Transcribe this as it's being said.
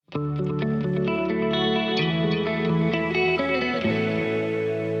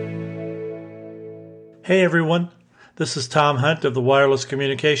Hey everyone, this is Tom Hunt of the Wireless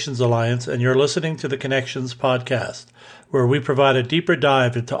Communications Alliance, and you're listening to the Connections Podcast, where we provide a deeper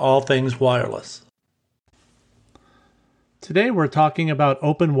dive into all things wireless. Today we're talking about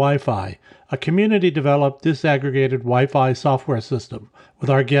OpenWiFi, a community-developed disaggregated Wi-Fi software system,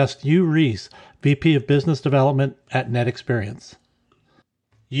 with our guest Huw Rees, VP of Business Development at NetExperience.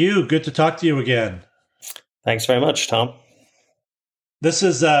 Huw, good to talk to you again. Thanks very much, Tom. This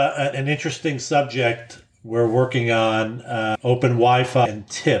is an interesting subject we're working on, OpenWiFi and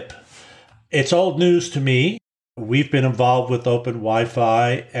TIP. It's old news to me. We've been involved with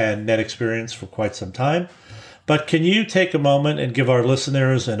OpenWiFi and NetExperience for quite some time. But can you take a moment and give our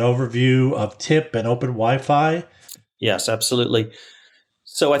listeners an overview of TIP and OpenWiFi? Yes, absolutely.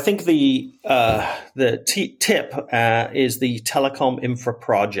 So I think the TIP is the Telecom Infra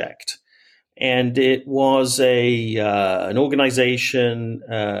Project. And it was an organization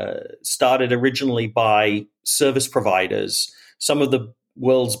started originally by service providers, some of the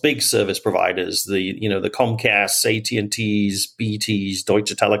world's big service providers, the Comcasts, AT&Ts, BTs,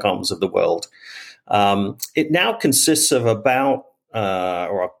 Deutsche Telekoms of the world. It now consists of about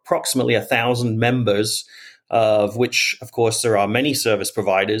or approximately 1,000 members, of which, of course, there are many service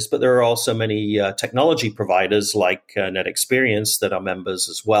providers, but there are also many technology providers like NetExperience that are members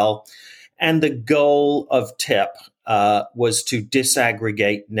as well. And the goal of TIP was to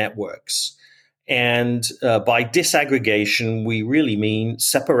disaggregate networks. And by disaggregation, we really mean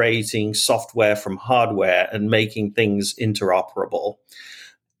separating software from hardware and making things interoperable.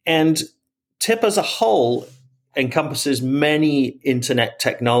 And TIP as a whole encompasses many internet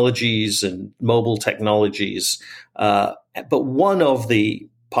technologies and mobile technologies. But one of the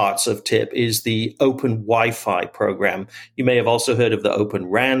parts of TIP is the OpenWiFi program. You may have also heard of the Open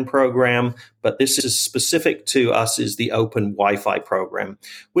RAN program, but this is specific to us is the OpenWiFi program,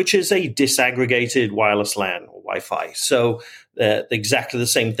 which is a disaggregated wireless LAN or Wi-Fi. So exactly the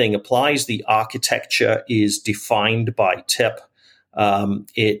same thing applies. The architecture is defined by TIP.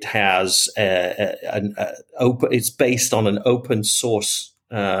 It has it's based on an open source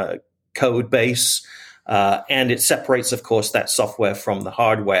code base. And it separates, of course, that software from the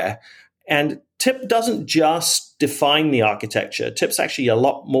hardware. And TIP doesn't just define the architecture. TIP's actually a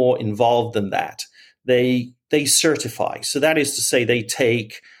lot more involved than that. They certify. So that is to say they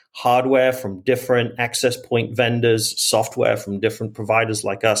take hardware from different access point vendors, software from different providers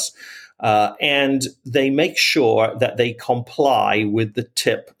like us, and they make sure that they comply with the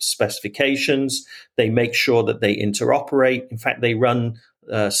TIP specifications. They make sure that they interoperate. In fact, they run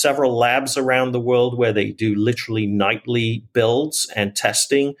several labs around the world where they do literally nightly builds and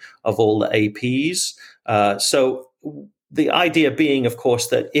testing of all the APs. So the idea being, of course,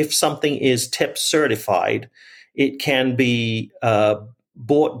 that if something is TIP certified, it can be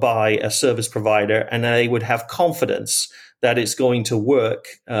bought by a service provider and they would have confidence that it's going to work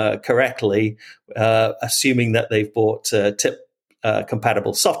correctly, assuming that they've bought TIP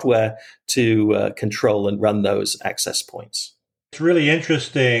compatible software to control and run those access points. It's really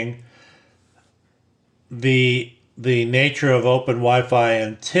interesting, the nature of OpenWiFi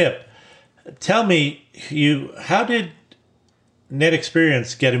and TIP. Tell me, how did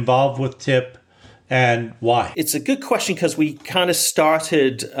NetExperience get involved with TIP and why? It's a good question because we kind of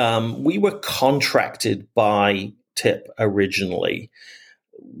started, we were contracted by TIP originally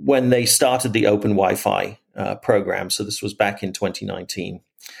when they started the OpenWiFi program. So this was back in 2019.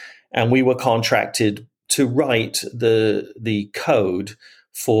 And we were contracted to write the code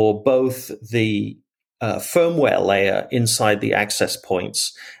for both the firmware layer inside the access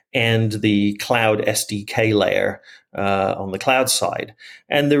points and the cloud SDK layer on the cloud side.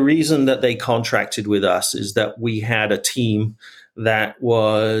 And the reason that they contracted with us is that we had a team that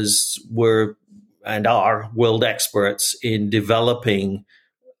were and are world experts in developing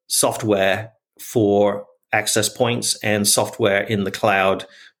software for access points and software in the cloud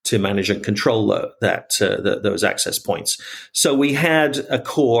to manage and control those access points. So we had a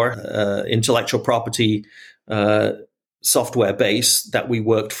core intellectual property software base that we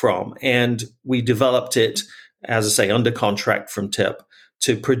worked from, and we developed it, as I say, under contract from TIP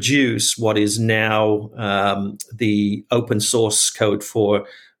to produce what is now the open source code for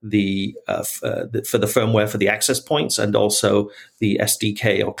the firmware for the access points, and also the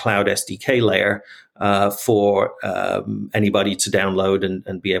SDK or cloud SDK layer for anybody to download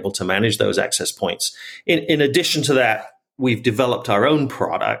and be able to manage those access points. In addition to that, we've developed our own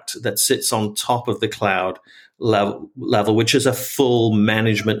product that sits on top of the cloud level, which is a full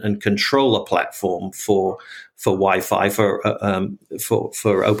management and controller platform for Wi-Fi, for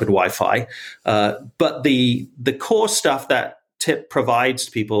Open Wi-Fi. But the core stuff that TIP provides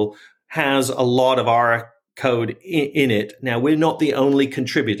to people has a lot of our code in it. Now, we're not the only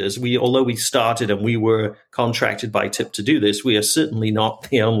contributors. Although we started and we were contracted by TIP to do this, we are certainly not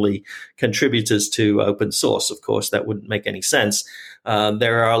the only contributors to open source. Of course, that wouldn't make any sense.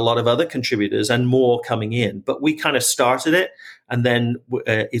 There are a lot of other contributors and more coming in, but we kind of started it, and then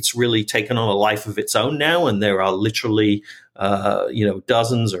it's really taken on a life of its own now, and there are literally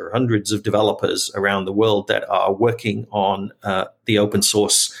dozens or hundreds of developers around the world that are working on the open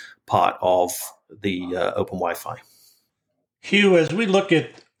source part of the OpenWiFi. Huw, as we look at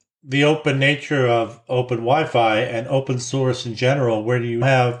the open nature of OpenWiFi and open source in general, where you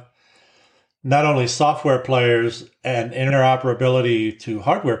have not only software players and interoperability to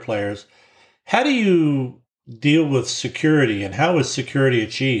hardware players, how do you deal with security, and how is security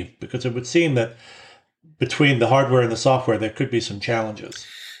achieved? Because it would seem that between the hardware and the software, there could be some challenges.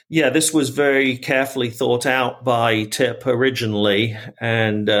 Yeah, this was very carefully thought out by TIP originally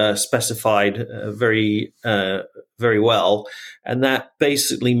and specified very well. And that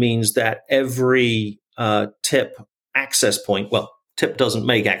basically means that every TIP access point, well, TIP doesn't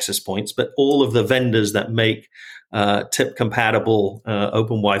make access points, but all of the vendors that make TIP compatible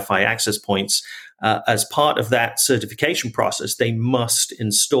OpenWiFi access points, as part of that certification process, they must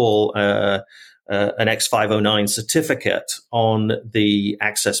install an X509 certificate on the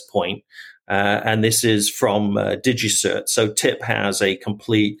access point. And this is from DigiCert. So TIP has a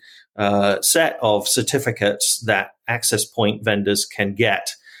complete set of certificates that access point vendors can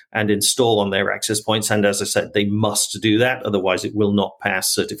get and install on their access points. And as I said, they must do that. Otherwise, it will not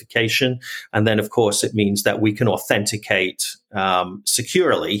pass certification. And then, of course, it means that we can authenticate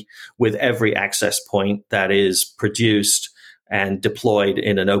securely with every access point that is produced and deployed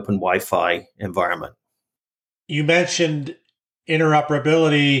in an open Wi-Fi environment. You mentioned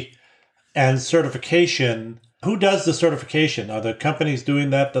interoperability and certification. Who does the certification? Are the companies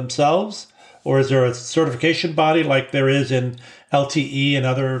doing that themselves? Or is there a certification body like there is in LTE and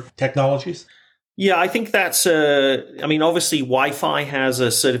other technologies? Yeah, I think that's, obviously Wi-Fi has a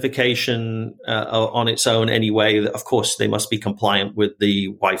certification on its own anyway. Of course, they must be compliant with the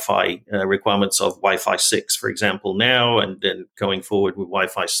Wi-Fi requirements of Wi-Fi 6, for example, now, and then going forward with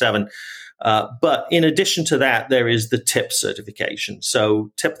Wi-Fi 7. But in addition to that, there is the TIP certification.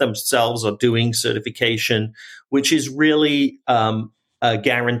 So TIP themselves are doing certification, which is really a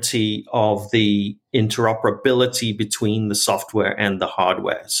guarantee of the interoperability between the software and the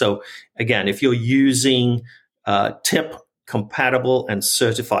hardware. So again, if you're using TIP compatible and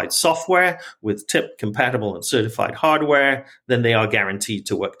certified software with TIP compatible and certified hardware, then they are guaranteed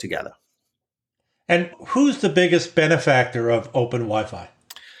to work together. And who's the biggest benefactor of open Wi-Fi?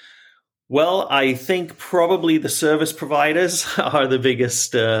 Well, I think probably the service providers are the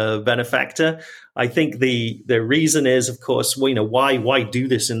biggest benefactor. I think the reason is, of course, why do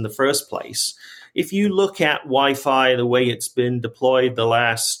this in the first place? If you look at Wi-Fi, the way it's been deployed the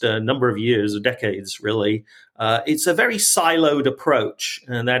last number of years or decades, really, it's a very siloed approach.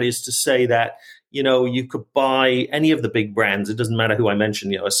 And that is to say that, you could buy any of the big brands. It doesn't matter who I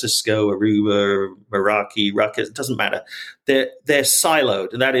mentioned, a Cisco, Aruba, Meraki, Ruckus, it doesn't matter. They're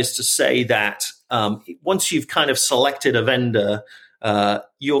siloed. And that is to say that once you've kind of selected a vendor,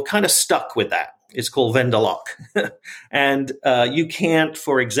 you're kind of stuck with that. It's called vendor lock. And you can't,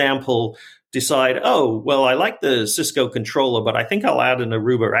 for example, decide, I like the Cisco controller, but I think I'll add an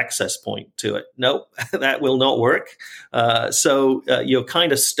Aruba access point to it. Nope, that will not work. So you're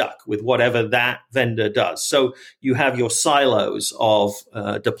kind of stuck with whatever that vendor does. So you have your silos of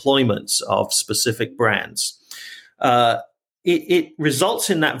deployments of specific brands. It results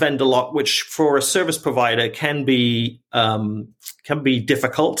in that vendor lock, which for a service provider can be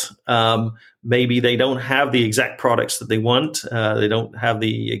difficult. Maybe they don't have the exact products that they want. They don't have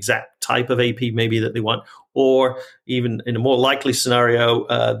the exact type of AP maybe that they want, or even in a more likely scenario,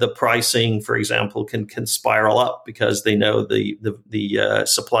 the pricing, for example, can spiral up because they know the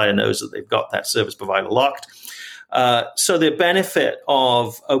supplier knows that they've got that service provider locked. So the benefit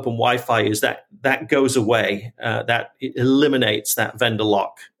of open Wi-Fi is that goes away. That it eliminates that vendor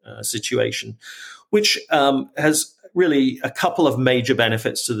lock situation, which has really a couple of major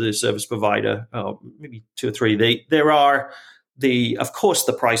benefits to the service provider, maybe two or three. There are of course,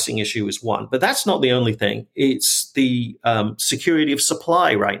 the pricing issue is one, but that's not the only thing. It's the security of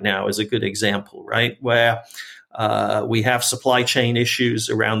supply right now is a good example, right? Where we have supply chain issues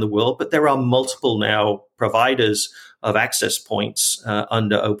around the world, but there are multiple now providers of access points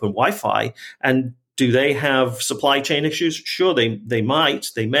under open Wi-Fi. And Do they have supply chain issues? Sure, they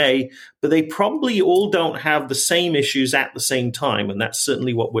may, but they probably all don't have the same issues at the same time. And that's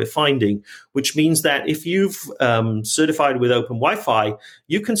certainly what we're finding, which means that if you've certified with OpenWiFi,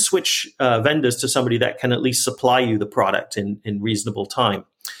 you can switch vendors to somebody that can at least supply you the product in reasonable time.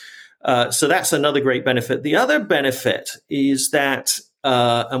 So that's another great benefit. The other benefit is that,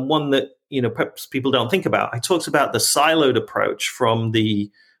 and one that perhaps people don't think about, I talked about the siloed approach from the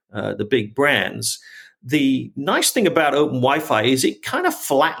big brands. The nice thing about OpenWiFi is it kind of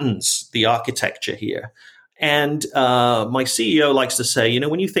flattens the architecture here. And my CEO likes to say,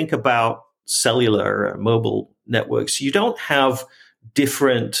 when you think about cellular or mobile networks, you don't have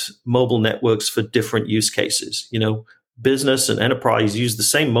different mobile networks for different use cases. Business and enterprise use the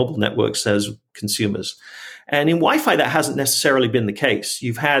same mobile networks as consumers. And in Wi-Fi, that hasn't necessarily been the case.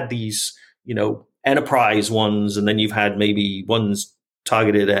 You've had these, enterprise ones, and then you've had maybe ones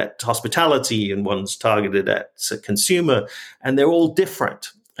targeted at hospitality and one's targeted at consumer, and they're all different,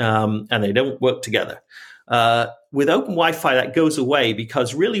 and they don't work together. With OpenWiFi, that goes away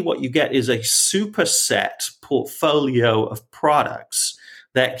because really what you get is a superset portfolio of products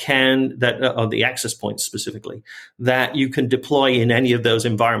that are the access points specifically, that you can deploy in any of those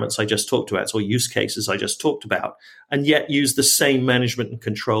environments I just talked about, or use cases I just talked about, and yet use the same management and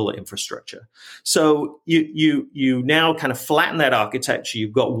controller infrastructure. So you now kind of flatten that architecture.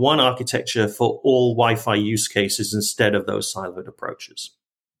 You've got one architecture for all Wi-Fi use cases instead of those siloed approaches.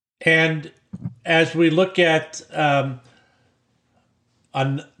 And as we look at a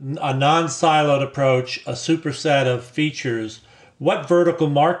non-siloed approach, a superset of features, what vertical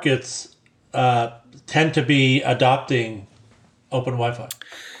markets tend to be adopting OpenWiFi?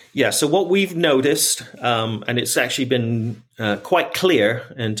 Yeah, so what we've noticed, and it's actually been quite clear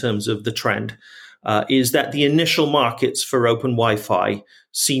in terms of the trend, is that the initial markets for OpenWiFi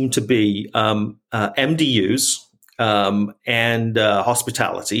seem to be MDUs and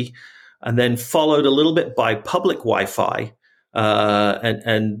hospitality, and then followed a little bit by public Wi-Fi,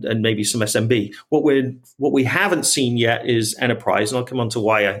 and maybe some SMB. What we haven't seen yet is enterprise, and I'll come on to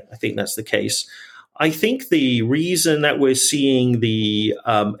why I think that's the case. I think the reason that we're seeing the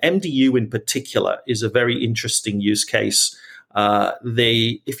MDU in particular is a very interesting use case.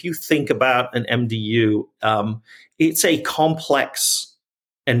 If you think about an MDU, it's a complex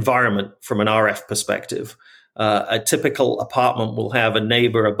environment from an RF perspective. A typical apartment will have a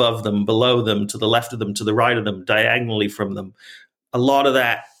neighbor above them, below them, to the left of them, to the right of them, diagonally from them. A lot of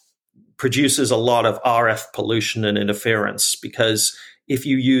that produces a lot of RF pollution and interference, because if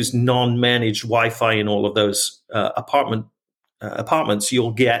you use non-managed Wi-Fi in all of those apartments,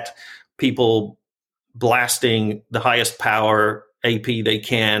 you'll get people blasting the highest power AP they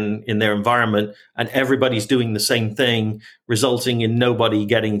can in their environment, and everybody's doing the same thing, resulting in nobody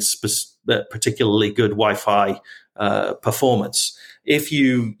getting particularly good Wi-Fi performance. If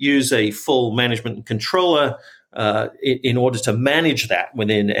you use a full management controller in order to manage that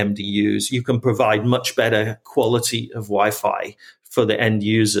within MDUs, you can provide much better quality of Wi-Fi for the end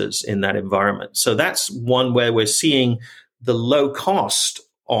users in that environment. So that's one where we're seeing the low cost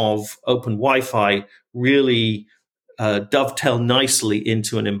of OpenWiFi really dovetail nicely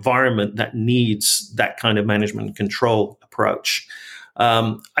into an environment that needs that kind of management and control approach.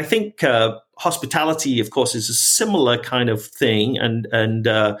 I think hospitality, of course, is a similar kind of thing, and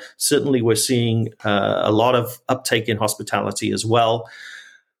certainly we're seeing a lot of uptake in hospitality as well.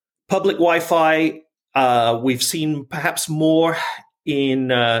 Public Wi-Fi, we've seen perhaps more in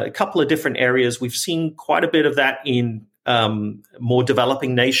a couple of different areas. We've seen quite a bit of that in more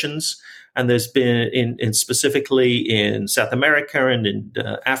developing nations. And there's been in specifically in South America and in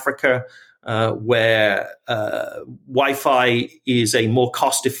Africa, where Wi-Fi is a more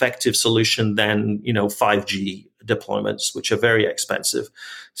cost-effective solution than 5G deployments, which are very expensive.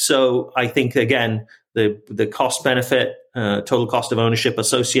 So I think again, the cost benefit, total cost of ownership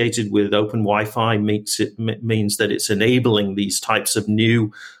associated with Open Wi-Fi means that it's enabling these types of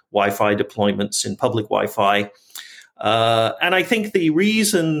new Wi-Fi deployments in public Wi-Fi. And I think the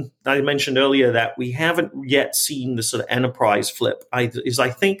reason I mentioned earlier that we haven't yet seen the sort of enterprise flip is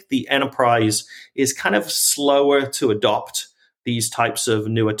I think the enterprise is kind of slower to adopt these types of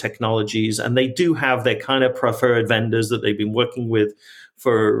newer technologies. And they do have their kind of preferred vendors that they've been working with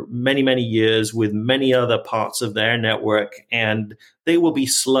for many, many years with many other parts of their network. And they will be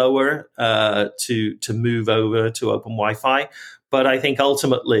slower to move over to Open Wi-Fi. But I think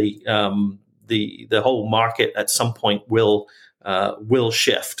ultimately, the whole market at some point will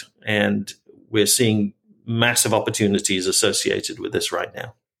shift, and we're seeing massive opportunities associated with this right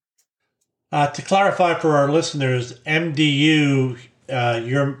now. To clarify for our listeners, MDU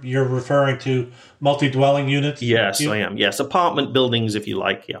You're referring to multi-dwelling units? Yes, I am. Yes, apartment buildings, if you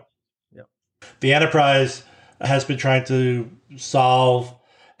like. Yeah. Yeah. The enterprise has been trying to solve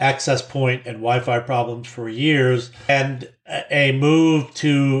access point and Wi-Fi problems for years, and a move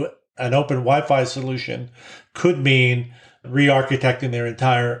to an open Wi-Fi solution could mean re-architecting their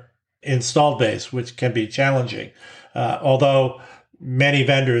entire installed base, which can be challenging. Although many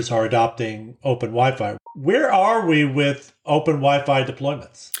vendors are adopting open Wi-Fi. Where are we with open Wi-Fi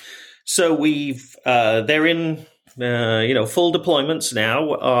deployments? So they're in full deployments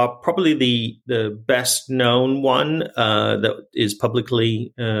now. Probably the best known one that is public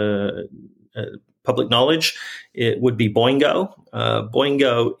knowledge. It would be Boingo.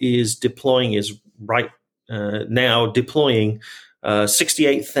 Boingo is right now deploying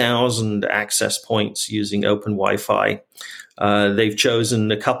 68,000 access points using open Wi-Fi. They've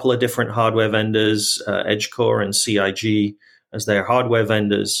chosen a couple of different hardware vendors, EdgeCore and CIG, as their hardware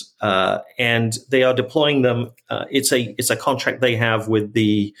vendors, and they are deploying them. It's a contract they have with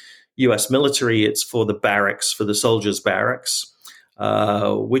the U.S. military. It's for the barracks, for the soldiers' barracks,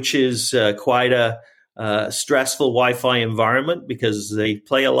 which is quite a stressful Wi-Fi environment because they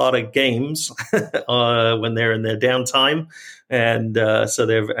play a lot of games when they're in their downtime, and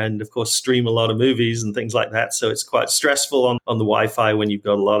and of course stream a lot of movies and things like that. So it's quite stressful on the Wi-Fi when you've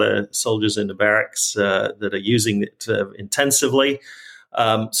got a lot of soldiers in the barracks that are using it intensively.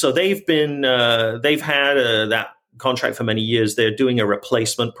 So they've had that contract for many years. They're doing a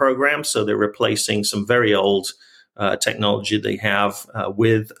replacement program, so they're replacing some very old technology they have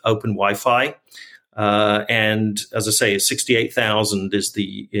with open Wi-Fi. And as I say, 68,000 is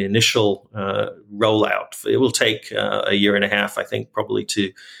the initial rollout. It will take a year and a half, I think, probably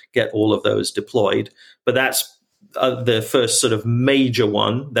to get all of those deployed. But that's the first sort of major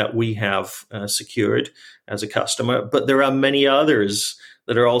one that we have secured as a customer. But there are many others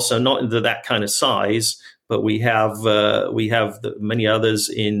that are also not into that kind of size. But we have many others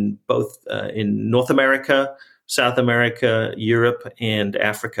in both in North America, South America, Europe, and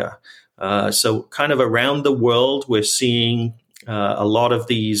Africa. So kind of around the world, we're seeing a lot of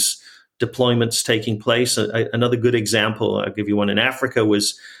these deployments taking place. Another good example, I'll give you one in Africa,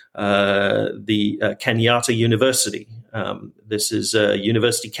 was the Kenyatta University. This is a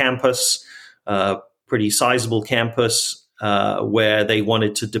university campus, pretty sizable campus, where they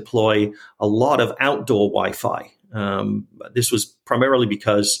wanted to deploy a lot of outdoor Wi-Fi. This was primarily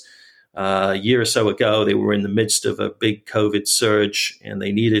because a year or so ago, they were in the midst of a big COVID surge, and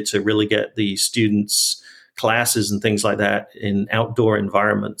they needed to really get the students' classes and things like that in outdoor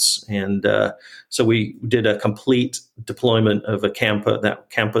environments. And so we did a complete deployment of that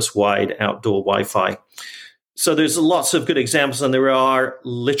campus-wide outdoor Wi-Fi. So there's lots of good examples, and there are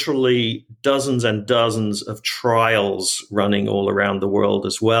literally dozens and dozens of trials running all around the world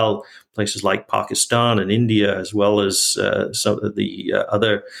as well. Places like Pakistan and India, as well as some of the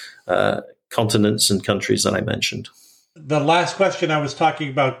other continents and countries that I mentioned. The last question, I was talking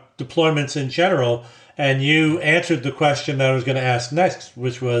about deployments in general, and you answered the question that I was going to ask next,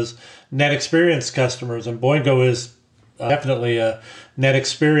 which was Netexperience customers. And Boingo is definitely a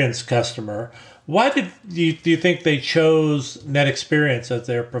Netexperience customer. Why do you think they chose Netexperience as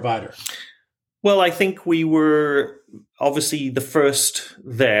their provider? Well, I think we were obviously the first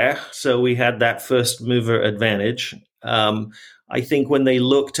there, so we had that first mover advantage. I think when they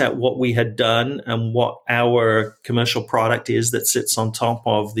looked at what we had done and what our commercial product is that sits on top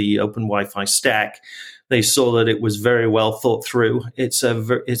of the open Wi-Fi stack, they saw that it was very well thought through. It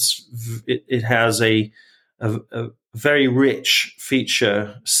has a very rich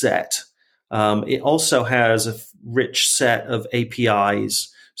feature set. It also has a rich set of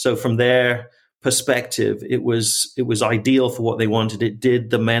APIs. So from their perspective, it was ideal for what they wanted. It did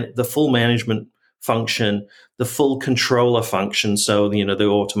the full management function, the full controller function. So the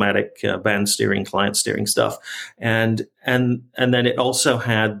automatic band steering, client steering stuff, and then it also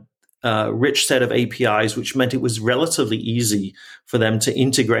had a rich set of APIs, which meant it was relatively easy for them to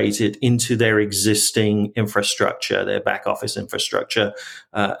integrate it into their existing infrastructure, their back office infrastructure.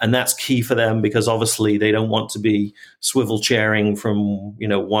 And that's key for them because obviously they don't want to be swivel chairing from,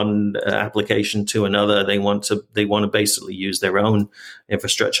 one application to another. They want to basically use their own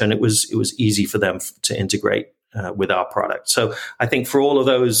infrastructure. And it was easy for them to integrate with our product. So I think for all of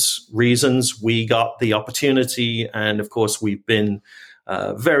those reasons, we got the opportunity. And of course, we've been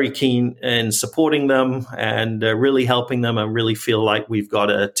very keen in supporting them and really helping them. I really feel like we've got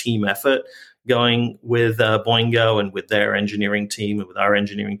a team effort going with Boingo and with their engineering team and with our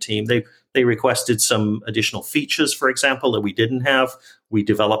engineering team. They requested some additional features, for example, that we didn't have, we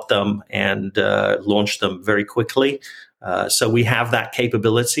developed them and launched them very quickly. So we have that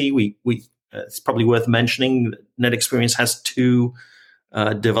capability. It's probably worth mentioning NetExperience has two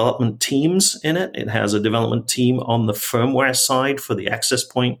development teams in it. It has a development team on the firmware side for the access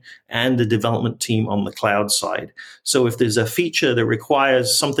point and a development team on the cloud side. So if there's a feature that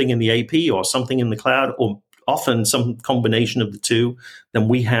requires something in the AP or something in the cloud, or often some combination of the two, then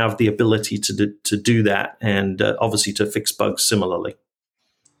we have the ability to do that, and obviously to fix bugs similarly.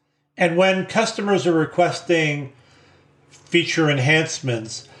 And when customers are requesting feature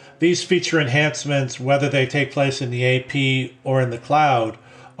enhancements, these feature enhancements, whether they take place in the AP or in the cloud,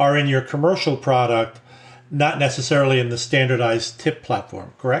 are in your commercial product, not necessarily in the standardized TIP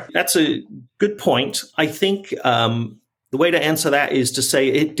platform, correct? That's a good point. I think the way to answer that is to say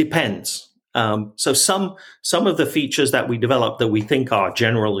it depends. So some of the features that we develop that we think are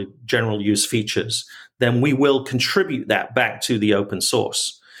general use features, then we will contribute that back to the open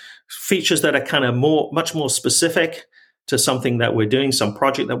source. Features that are kind of much more specific to something that we're doing, some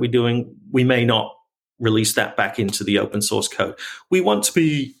project that we're doing, we may not release that back into the open source code. We want to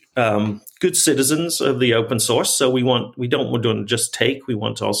be good citizens of the open source, so we don't want to just take. We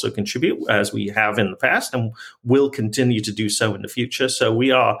want to also contribute, as we have in the past, and will continue to do so in the future. So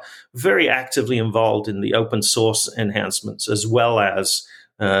we are very actively involved in the open source enhancements, as well as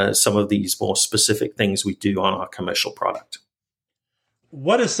some of these more specific things we do on our commercial product.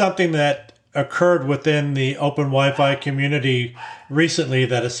 What is something that occurred within the OpenWiFi community recently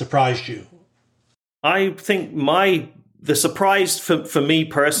that has surprised you? I think the surprise for me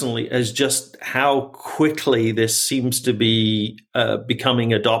personally is just how quickly this seems to be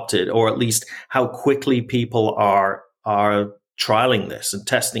becoming adopted, or at least how quickly people are trialing this and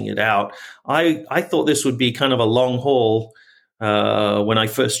testing it out. I thought this would be kind of a long haul when I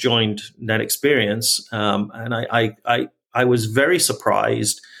first joined NetExperience, and I was very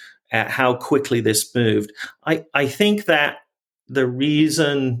surprised at how quickly this moved. I think that the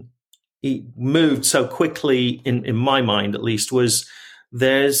reason it moved so quickly, in my mind at least, was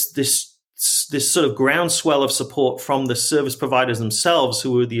there's this sort of groundswell of support from the service providers themselves,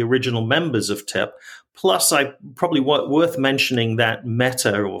 who were the original members of TIP. Plus, I probably worth mentioning that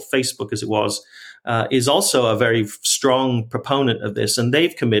Meta, or Facebook as it was, is also a very strong proponent of this, and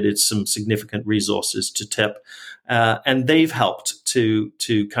they've committed some significant resources to TIP, and they've helped to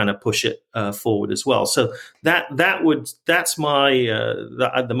kind of push it forward as well. So that's my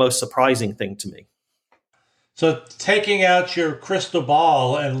the most surprising thing to me. So taking out your crystal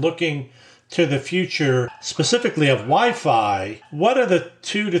ball and looking to the future, specifically of Wi-Fi, what are the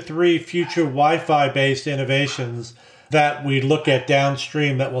 2 to 3 future Wi-Fi based innovations that we look at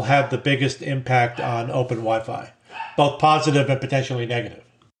downstream that will have the biggest impact on open Wi-Fi, both positive and potentially negative?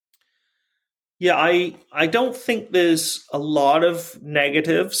 Yeah, I don't think there's a lot of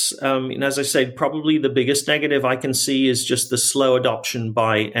negatives. And as I said, probably the biggest negative I can see is just the slow adoption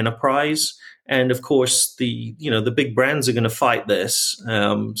by enterprise. And of course, the big brands are going to fight this.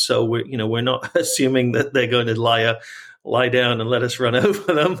 So we're not assuming that they're going to lie down and let us run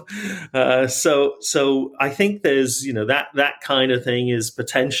over them. So I think there's that kind of thing is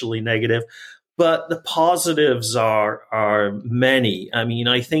potentially negative. But the positives are many. I mean,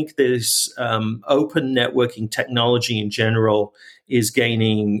 I think this open networking technology in general is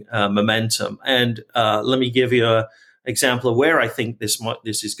gaining momentum. And let me give you an example of where I think this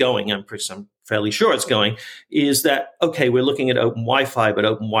is going. I'm fairly sure it's going. Is that okay? We're looking at open Wi-Fi, but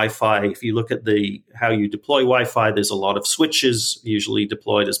open Wi-Fi, if you look at how you deploy Wi-Fi, there's a lot of switches usually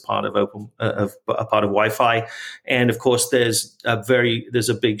deployed as part of a part of Wi-Fi, and of course there's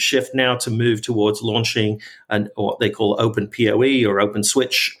a big shift now to move towards launching what they call open PoE or open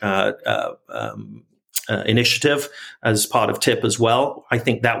switch initiative as part of TIP as well. I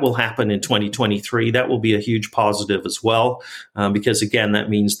think that will happen in 2023. That will be a huge positive as well, because again, that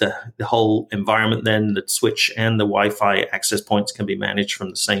means the whole environment, then the switch and the Wi-Fi access points can be managed from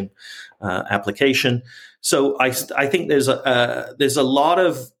the same application. So I think there's a lot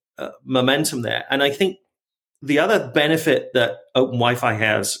of momentum there, and I think the other benefit that open Wi-Fi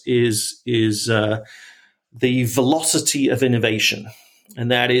has is the velocity of innovation, and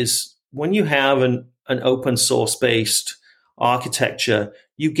that is when you have an open source based architecture,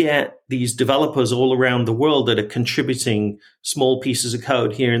 you get these developers all around the world that are contributing small pieces of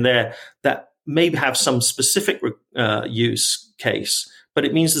code here and there that may have some specific use case, but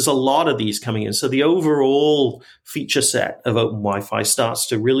it means there's a lot of these coming in. So the overall feature set of open Wi-Fi starts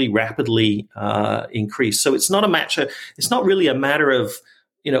to really rapidly increase. So it's not really a matter of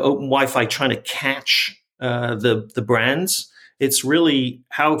open Wi-Fi trying to catch the brands. It's really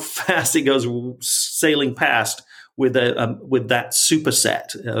how fast it goes sailing past with that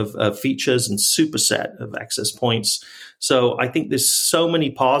superset of features and superset of access points. So I think there's so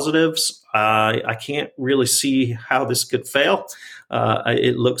many positives. I can't really see how this could fail.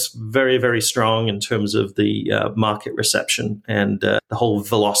 It looks very, very strong in terms of the market reception and the whole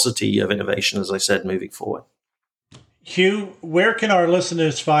velocity of innovation, as I said, moving forward. Huw, where can our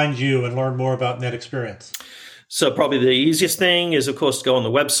listeners find you and learn more about NetExperience? So probably the easiest thing is, of course, to go on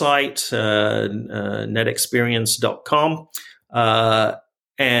the website, netexperience.com.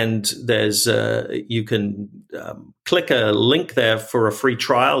 And there's you can click a link there for a free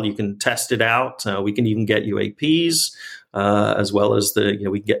trial. You can test it out. We can even get you APs as well as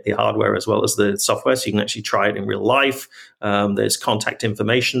we can get the hardware as well as the software, so you can actually try it in real life. There's contact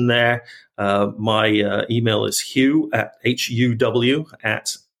information there. My email is Huw at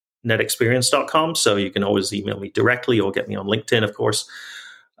netexperience.com. So you can always email me directly or get me on LinkedIn, of course.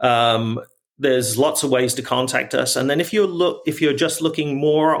 There's lots of ways to contact us. And then if you're just looking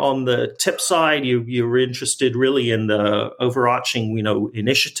more on the tip side, you're interested really in the overarching,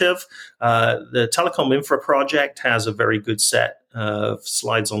 initiative. The Telecom Infra Project has a very good set of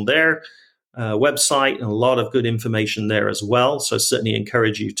slides on their website and a lot of good information there as well. So I certainly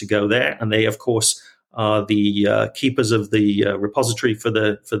encourage you to go there. And they, of course, are the keepers of the repository for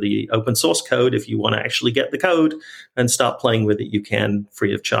the open source code. If you want to actually get the code and start playing with it, you can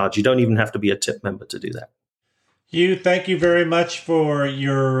free of charge. You don't even have to be a TIP member to do that. Huw, thank you very much for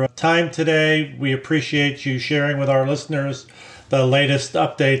your time today. We appreciate you sharing with our listeners the latest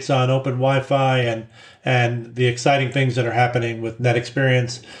updates on OpenWiFi and the exciting things that are happening with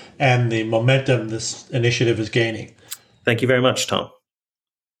NetExperience and the momentum this initiative is gaining. Thank you very much, Tom.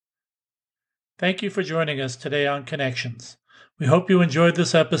 Thank you for joining us today on Connections. We hope you enjoyed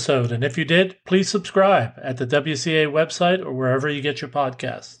this episode, and if you did, please subscribe at the WCA website or wherever you get your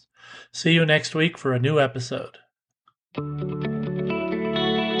podcasts. See you next week for a new episode.